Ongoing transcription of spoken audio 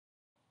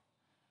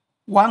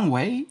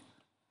Wang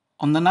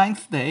on the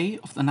 9th day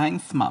of the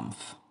 9th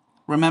month,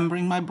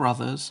 remembering my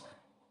brothers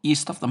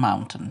east of the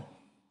mountain.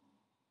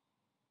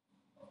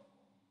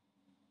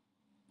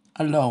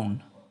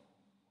 Alone,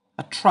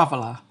 a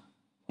traveller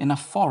in a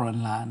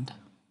foreign land.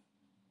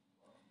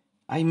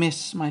 I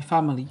miss my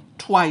family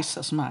twice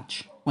as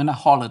much when a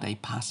holiday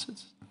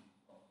passes.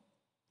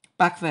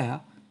 Back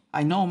there,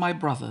 I know my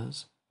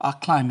brothers are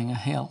climbing a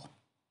hill.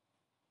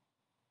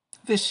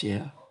 This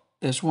year,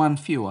 there's one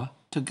fewer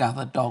to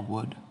gather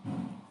dogwood.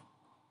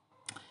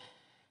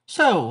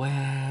 So,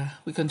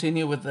 we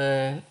continue with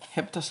the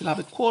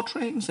heptasyllabic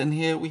quatrains, and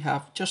here we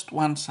have just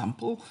one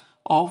sample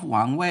of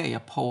Wang, a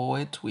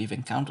poet we've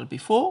encountered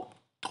before,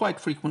 quite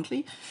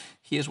frequently.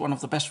 He is one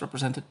of the best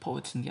represented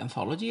poets in the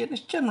anthology and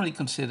is generally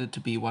considered to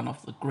be one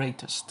of the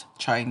greatest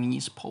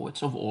Chinese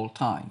poets of all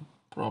time.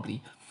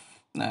 Probably,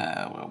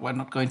 we're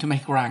not going to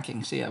make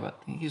rankings here,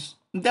 but he's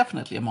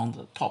definitely among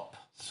the top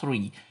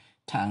 3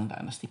 Tang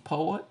Dynasty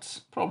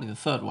poets, probably the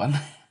third one.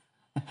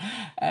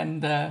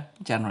 And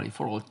generally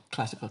for all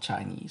classical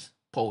Chinese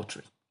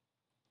poetry.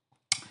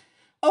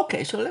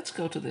 Okay, so let's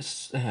go to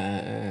this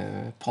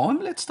poem.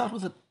 Let's start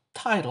with the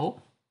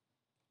title,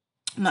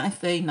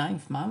 9th day,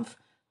 9th month,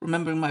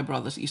 remembering my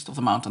brothers east of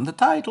the mountain. The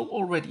title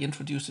already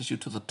introduces you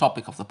to the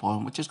topic of the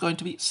poem, which is going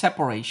to be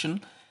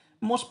separation,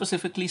 more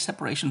specifically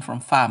separation from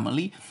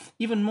family,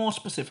 even more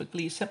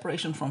specifically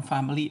separation from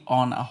family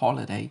on a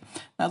holiday.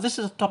 Now, this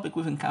is a topic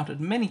we've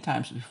encountered many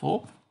times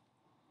before,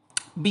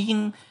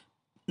 being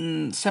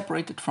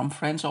separated from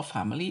friends or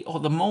family, or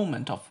the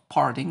moment of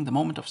parting, the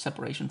moment of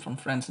separation from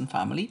friends and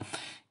family,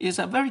 is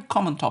a very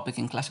common topic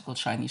in classical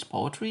Chinese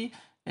poetry.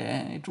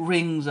 It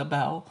rings a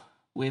bell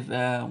with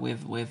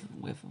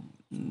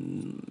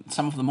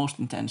some of the most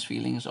intense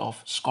feelings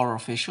of scholar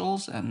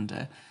officials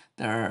and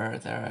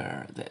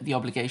the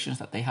obligations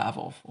that they have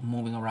of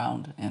moving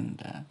around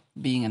and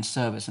being in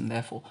service, and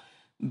therefore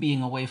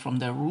being away from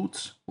their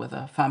roots,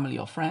 whether family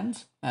or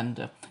friends.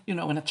 And in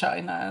a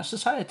China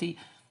society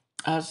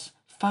as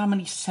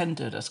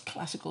family-centered as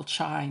classical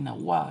China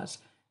was,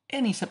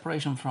 any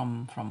separation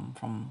from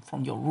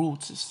your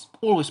roots is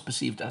always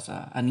perceived as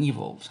an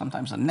evil,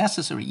 sometimes a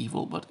necessary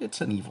evil, but it's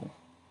an evil.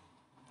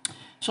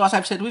 So as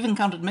I've said, we've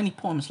encountered many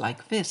poems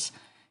like this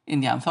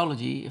in the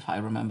anthology, if I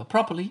remember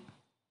properly.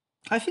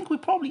 I think we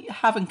probably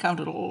have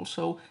encountered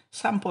also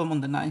some poem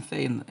on the 9th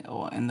day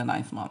or in the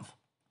 9th month.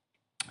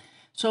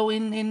 So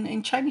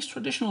in Chinese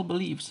traditional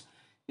beliefs,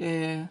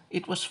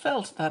 it was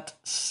felt that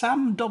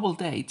some double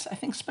dates, I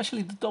think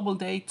especially the double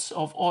dates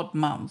of odd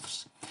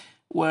months,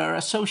 were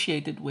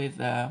associated with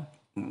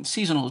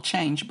seasonal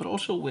change, but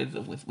also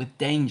with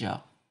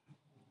danger.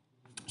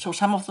 So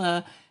some of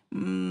the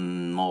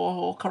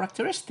more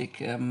characteristic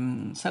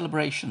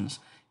celebrations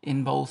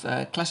in both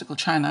classical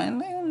China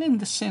and in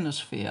the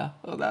Sinosphere,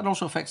 that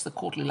also affects the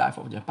courtly life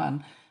of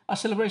Japan, are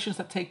celebrations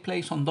that take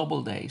place on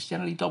double days,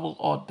 generally double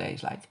odd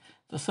days, like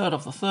the 3rd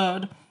of the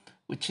 3rd,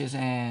 which is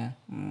in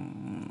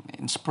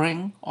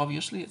spring,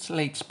 obviously, it's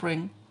late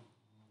spring.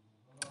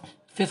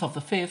 5th of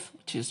the 5th,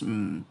 which is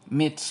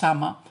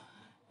midsummer.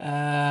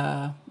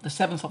 The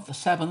 7th of the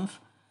 7th,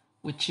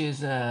 which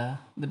is the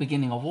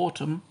beginning of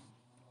autumn.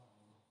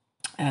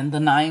 And the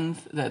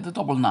 9th, the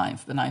double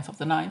 9th, the 9th of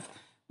the 9th,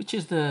 which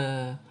is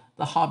the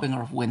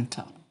harbinger of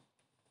winter.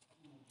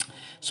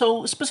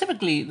 So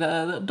specifically,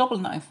 the double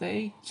 9th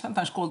day,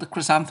 sometimes called the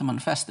Chrysanthemum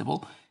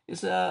Festival,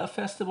 is a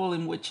festival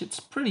in which it's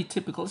pretty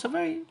typical. It's a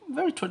very,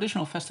 very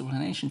traditional festival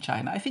in ancient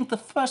China. I think the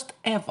first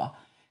ever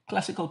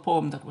classical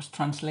poem that was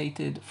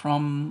translated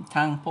from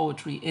Tang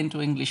poetry into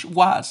English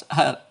was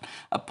a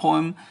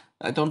poem,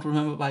 I don't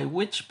remember by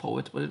which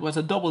poet, but it was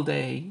a double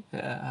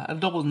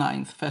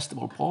 9th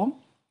festival poem.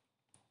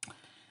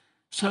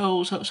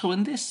 So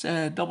in this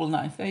double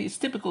 9th day, it's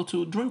typical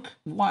to drink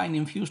wine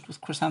infused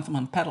with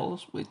chrysanthemum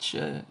petals, which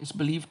is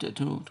believed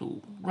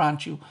to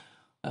grant you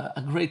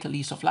a greater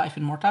lease of life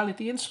in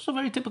mortality. And it's also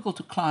very typical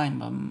to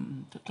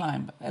climb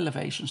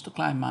elevations, to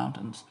climb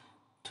mountains,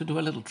 to do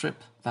a little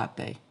trip that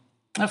day.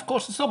 And of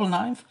course, it's double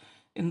 9th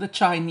in the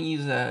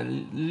Chinese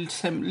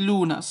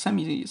semi-lunar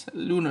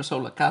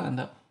solar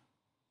calendar.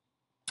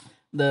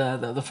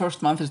 The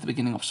first month is the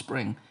beginning of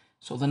spring.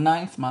 So the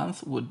 9th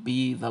month would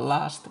be the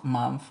last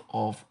month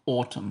of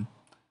autumn,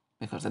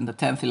 because then the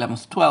 10th,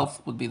 11th,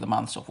 12th would be the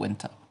months of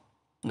winter,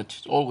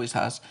 which always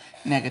has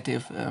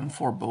negative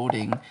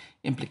foreboding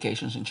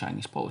implications in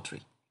Chinese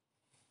poetry.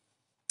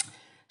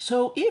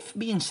 So if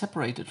being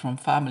separated from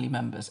family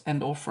members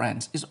and or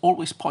friends is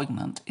always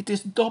poignant, it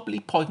is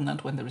doubly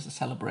poignant when there is a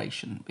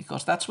celebration,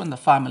 because that's when the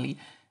family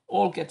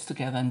all gets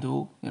together and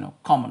do,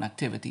 common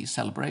activities,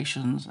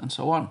 celebrations, and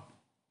so on.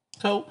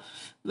 So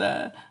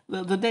the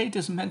date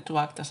is meant to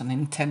act as an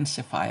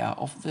intensifier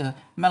of the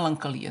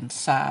melancholy and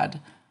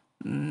sad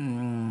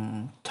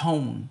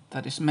tone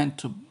that is meant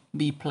to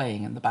be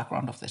playing in the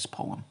background of this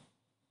poem.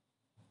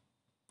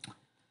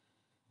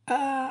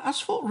 As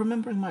for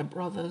remembering my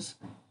brothers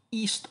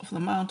east of the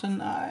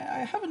mountain,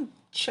 I haven't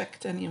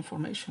checked any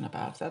information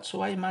about that, so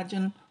I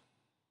imagine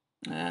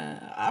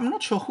I'm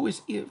not sure who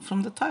is,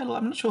 from the title,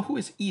 I'm not sure who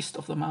is east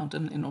of the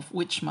mountain and of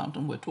which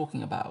mountain we're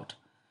talking about.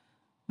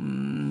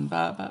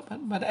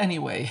 But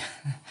anyway,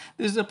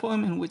 this is a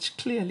poem in which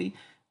clearly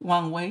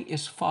Wang Wei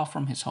is far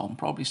from his home,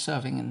 probably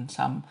serving in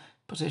some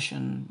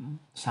position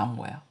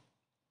somewhere.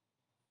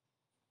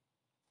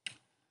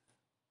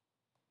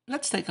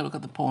 Let's take a look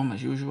at the poem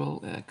as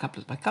usual,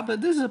 couplet by couplet.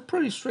 This is a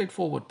pretty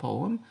straightforward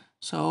poem,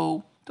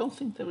 so don't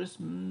think there is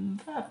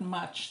that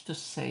much to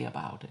say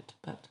about it,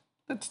 but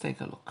let's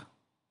take a look.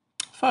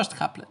 First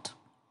couplet.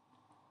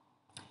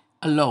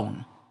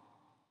 Alone,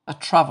 a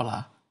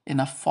traveller in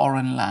a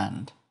foreign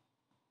land.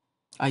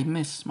 I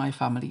miss my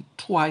family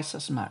twice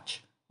as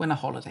much when a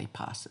holiday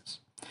passes.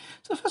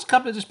 So the first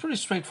couplet is pretty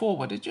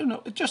straightforward. It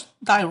just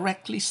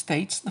directly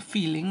states the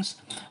feelings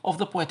of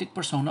the poetic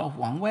persona of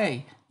Wang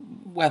Wei.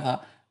 Whether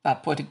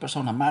that poetic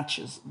persona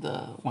matches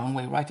the Wang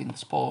Wei writing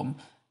this poem,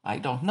 I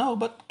don't know,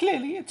 but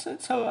clearly it's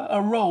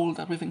a role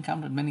that we've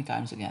encountered many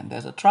times again.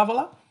 There's a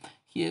traveller.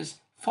 He is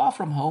far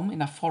from home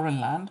in a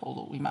foreign land,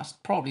 although we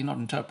must probably not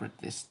interpret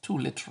this too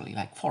literally,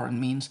 like foreign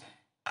means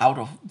out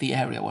of the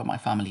area where my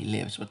family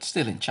lives, but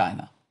still in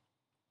China.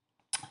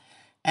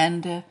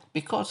 And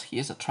because he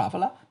is a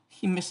traveller,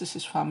 he misses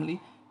his family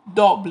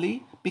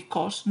doubly,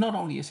 because not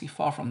only is he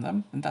far from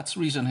them, and that's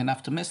reason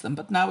enough to miss them,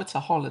 but now it's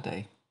a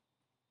holiday,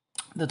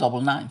 the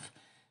double ninth.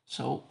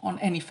 So on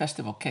any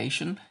festive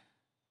occasion,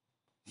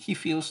 he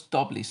feels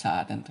doubly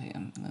sad,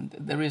 and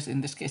there is,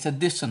 in this case, a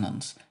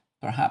dissonance,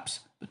 perhaps,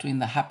 between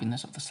the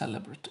happiness of the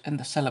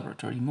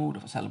celebratory mood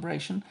of a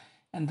celebration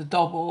and the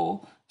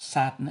double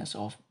sadness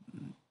of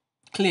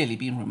clearly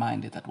being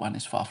reminded that one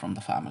is far from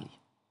the family.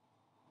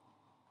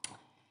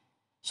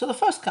 So the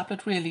first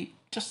couplet really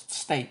just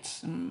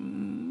states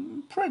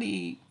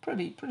pretty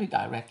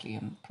directly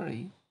and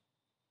pretty,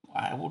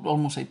 I would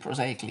almost say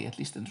prosaically, at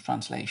least in the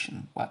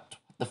translation, what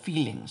the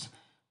feelings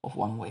of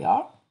Wang Wei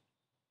are.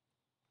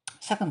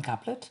 Second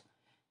couplet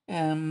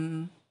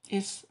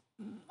is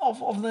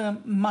of the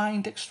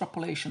mind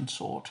extrapolation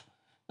sort.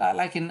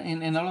 Like in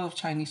a lot of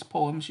Chinese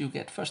poems, you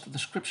get first a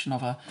description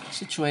of a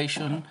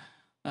situation,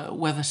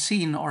 whether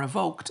seen or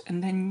evoked,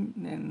 and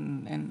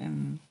then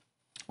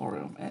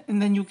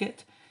you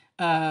get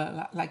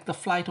like the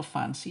flight of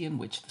fancy, in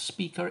which the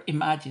speaker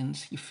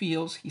imagines, he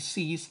feels, he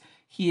sees,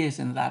 he is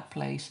in that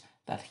place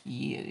that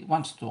he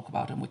wants to talk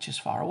about and which is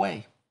far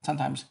away.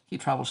 Sometimes he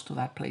travels to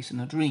that place in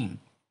a dream.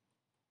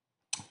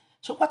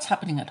 So what's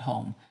happening at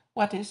home?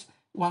 What is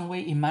Wang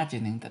Wei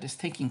imagining that is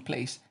taking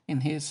place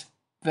in his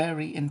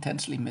very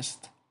intensely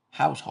missed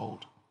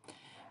household?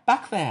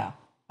 Back there,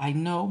 I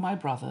know my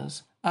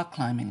brothers are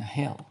climbing a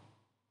hill.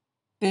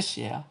 This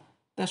year,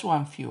 there's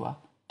one fewer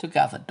to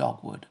gather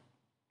dogwood.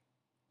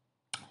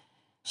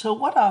 So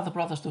what are the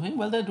brothers doing?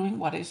 Well, they're doing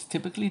what is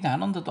typically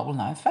done on the Double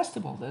Ninth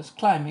Festival. There's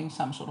climbing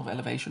some sort of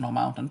elevation or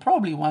mountain,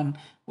 probably one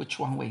which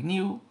Wang Wei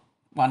knew,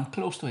 one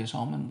close to his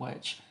home, in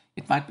which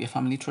it might be a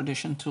family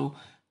tradition to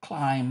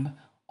climb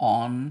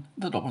on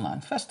the Double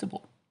Ninth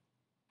Festival.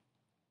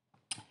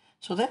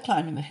 So they're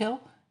climbing the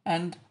hill,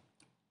 and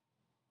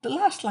the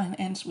last line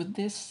ends with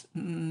this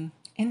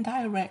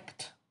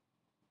indirect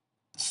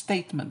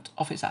statement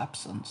of his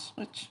absence,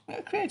 which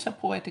creates a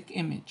poetic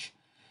image.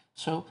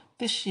 So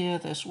this year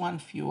there's one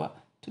fewer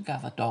to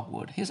gather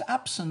dogwood. His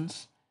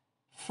absence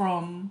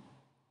from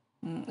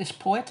is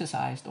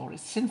poeticized or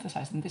is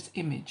synthesized in this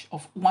image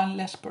of one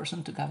less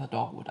person to gather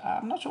dogwood.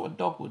 I'm not sure what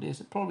dogwood is.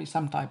 It's probably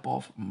some type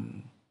of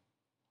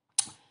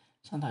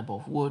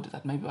wood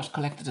that maybe was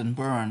collected and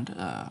burned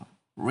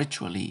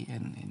ritually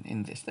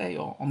in this day,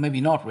 or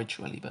maybe not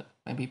ritually, but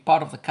maybe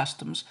part of the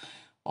customs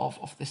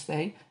of this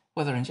day,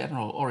 whether in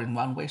general or in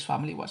Wang Wei's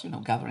family, was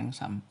gathering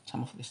some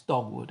of this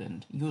dogwood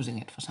and using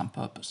it for some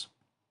purpose.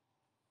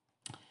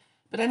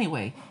 But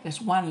anyway, there's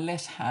one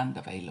less hand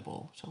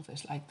available, so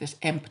there's like this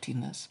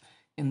emptiness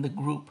in the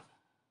group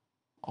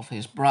of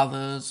his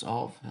brothers,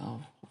 of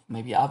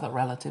maybe other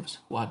relatives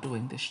who are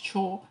doing this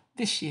chore.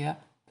 This year,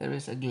 there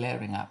is a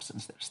glaring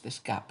absence. There's this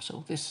gap.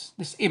 So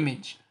this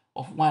image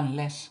of one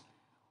less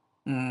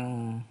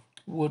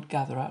wood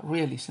gatherer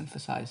really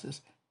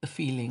synthesizes the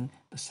feeling,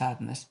 the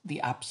sadness,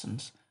 the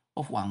absence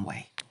of Wang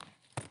Wei.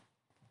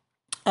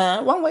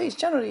 Wang Wei is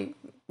generally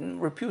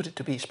reputed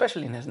to be,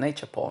 especially in his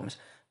nature poems,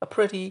 a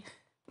pretty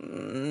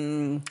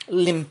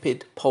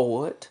limpid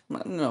poet.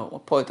 A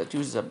poet that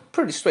uses a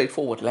pretty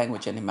straightforward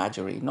language and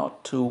imagery,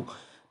 not too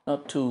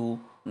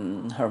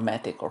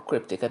hermetic or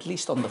cryptic, at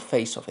least on the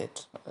face of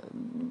it.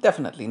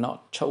 Definitely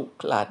not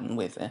choke-laden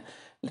with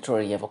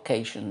literary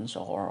evocations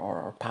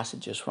or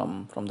passages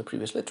from the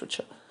previous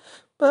literature.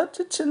 But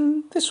it's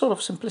in this sort of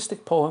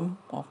simplistic poem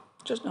of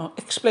just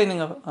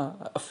explaining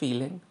a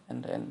feeling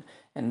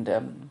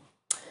and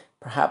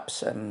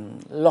perhaps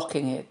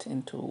locking it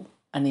into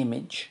an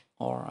image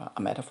or a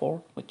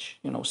metaphor, which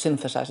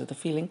synthesizes the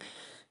feeling,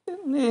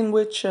 in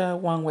which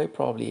Wang Wei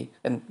probably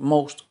and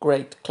most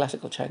great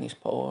classical Chinese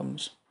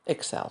poems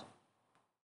excel.